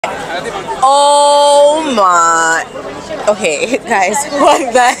Oh my. Okay, guys,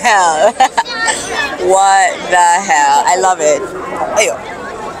 what the hell? What the hell? I love it. Ayo.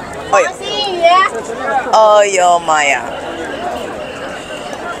 Ayo. Oh, yo, Maya.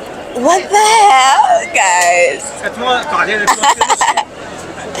 What the hell, guys?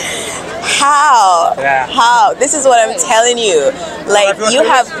 How? This is what I'm telling you. Like, you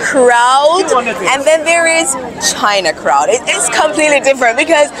have crowd, and then there is China crowd. It's completely different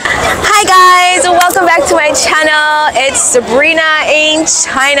because, hi guys, welcome back to my channel. It's Sabrina in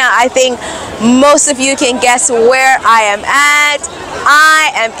China. I think most of you can guess where I am at.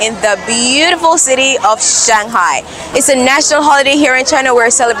 I am in the beautiful city of Shanghai. It's a national holiday here in China.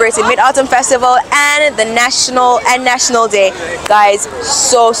 We're celebrating Mid-Autumn Festival and the National Day. Guys,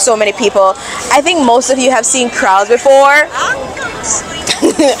 so many people. I think most of you have seen crowds before.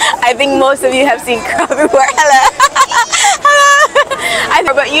 I think most of you have seen crowd before. Hello.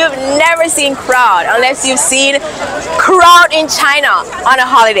 But you've never seen crowd unless you've seen crowd in China on a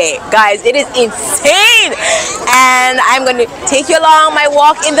holiday. Guys, it is insane. And I'm going to take you along my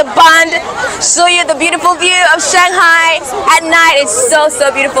walk in the Bund, show you the beautiful view of Shanghai at night. It's so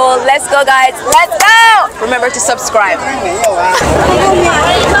beautiful. Let's go, guys. Let's go. Remember to subscribe.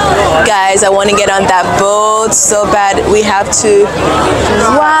 Guys, I want to get on that boat so bad. We have to.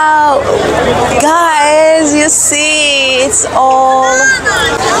 Wow, guys, you see, it's all.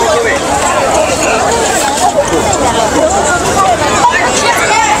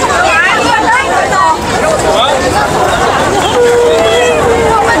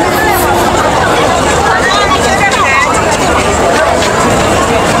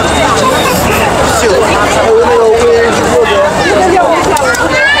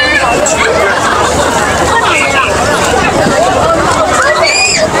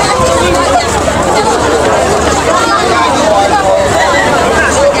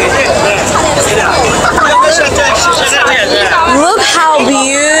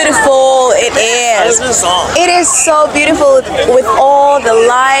 It is so beautiful with all the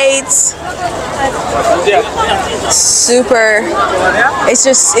lights. Super. It's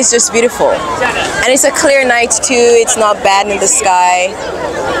just beautiful. And it's a clear night too. It's not bad in the sky.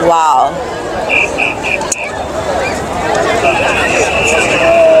 Wow.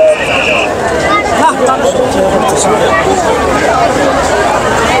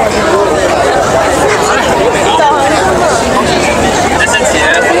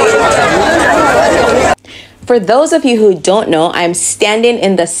 For those of you who don't know, I'm standing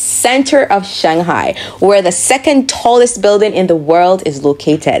in the center of Shanghai, where the second tallest building in the world is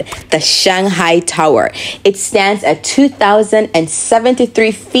located, the Shanghai Tower. It stands at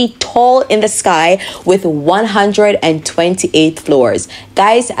 2,073 feet tall in the sky with 128 floors.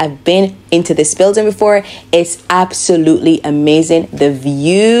 Guys, I've been into this building before. It's absolutely amazing. The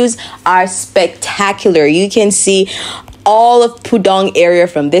views are spectacular. You can see all of Pudong area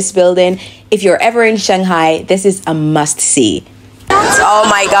from this building. If you're ever in Shanghai, this is a must-see. Oh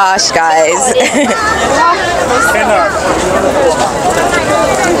my gosh, guys.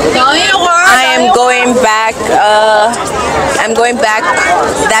 I am going back. I'm going back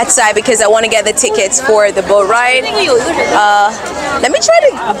that side because I want to get the tickets for the boat ride. Let me try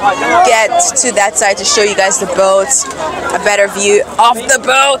to get to that side to show you guys the boat, a better view of the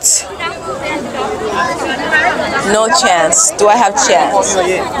boat. No chance. Do I have chance?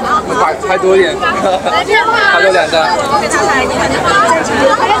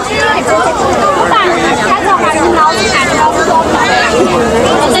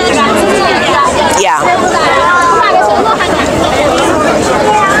 Yeah.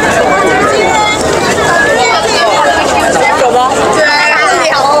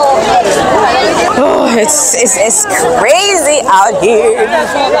 Oh, it's crazy out here.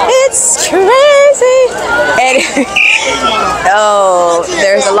 It's crazy. And oh,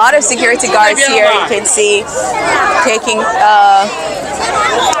 there's a lot of security guards here. You can see taking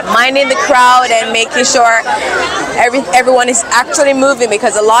minding the crowd and making sure everyone is actually moving,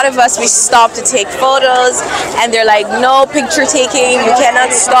 because a lot of us, we stop to take photos and they're like, no picture taking, you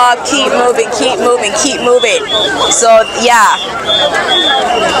cannot stop, keep moving, keep moving, keep moving. So yeah,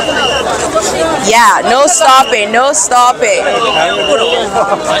 no stopping, no stopping.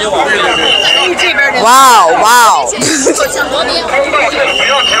 Wow.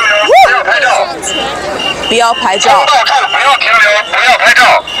 不要拍照，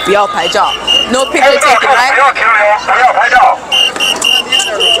不要拍照。No picture taking, right?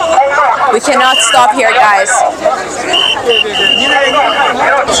 We cannot stop here, guys.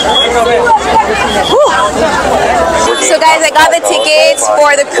 So guys, I got the tickets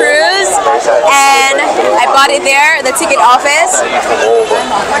for the cruise and I bought it there, the ticket office.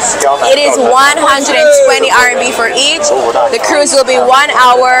 It is 120 RMB for each. The cruise will be 1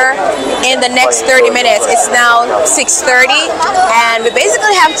 hour in the next 30 minutes. It's now 6:30, and we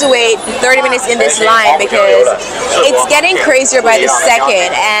basically have to wait 30 minutes in this line because it's getting crazier by the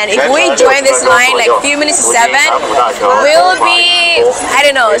second. And if we join this line like a few minutes to 7, we'll be, I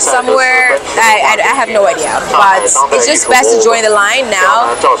don't know, somewhere. I have no idea, but it's just best to join the line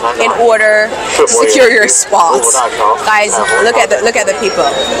now in order to secure your spots. Guys, look at the people.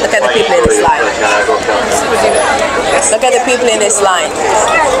 Look at the people in this line. Look at the people in this line.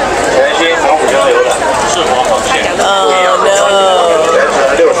 Oh no.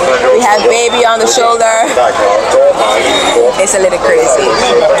 We have baby on the shoulder. It's a little crazy.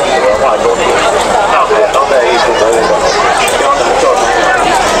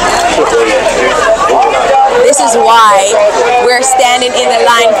 This is why we're standing in the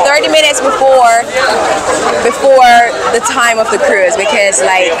line 30 minutes before the time of the cruise, because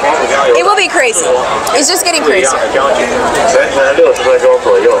like it will be crazy. It's just getting crazy.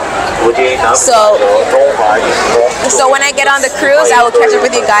 So when I get on the cruise, I will catch up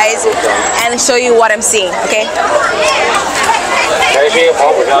with you guys and show you what I'm seeing, okay?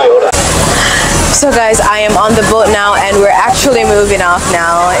 So guys, I am on the boat now and we're actually moving off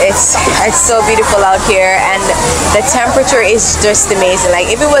now. It's so beautiful out here and the temperature is just amazing.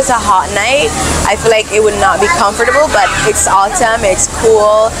 Like if it was a hot night, I feel like it would not be comfortable, but it's autumn, it's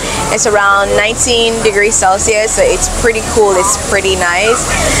cool. It's around 19 degrees Celsius, so it's pretty cool, it's pretty nice.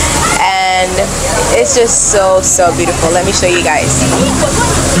 And it's just so beautiful. Let me show you guys.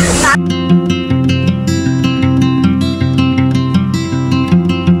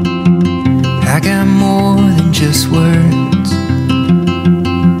 I got more than just words.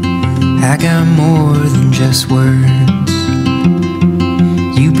 I got more than just words.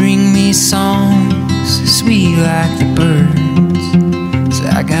 You bring me songs sweet like the birds. So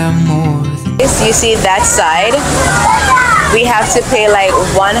I got more than... You see that side? We have to pay like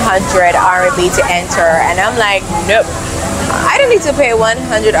 100 RMB to enter, and I'm like, nope, I don't need to pay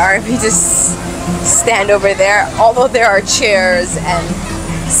 100 RMB to stand over there, although there are chairs and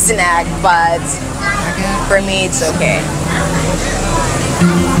snack, but for me it's okay.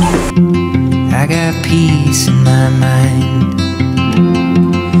 I got peace in my mind,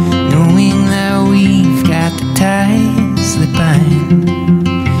 knowing that we've got the ties that bind.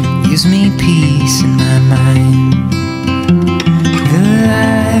 Gives me peace in my mind. The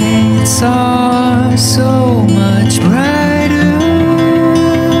lights are so much brighter.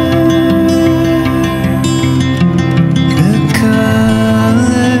 The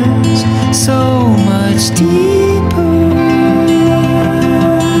colors so much deeper.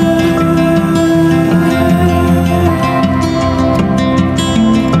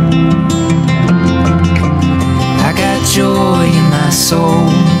 I got joy in my soul.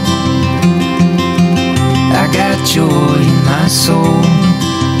 I got joy in my soul.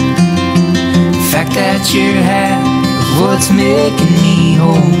 The fact that you're half of what's making me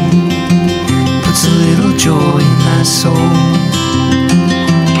whole puts a little joy in my soul.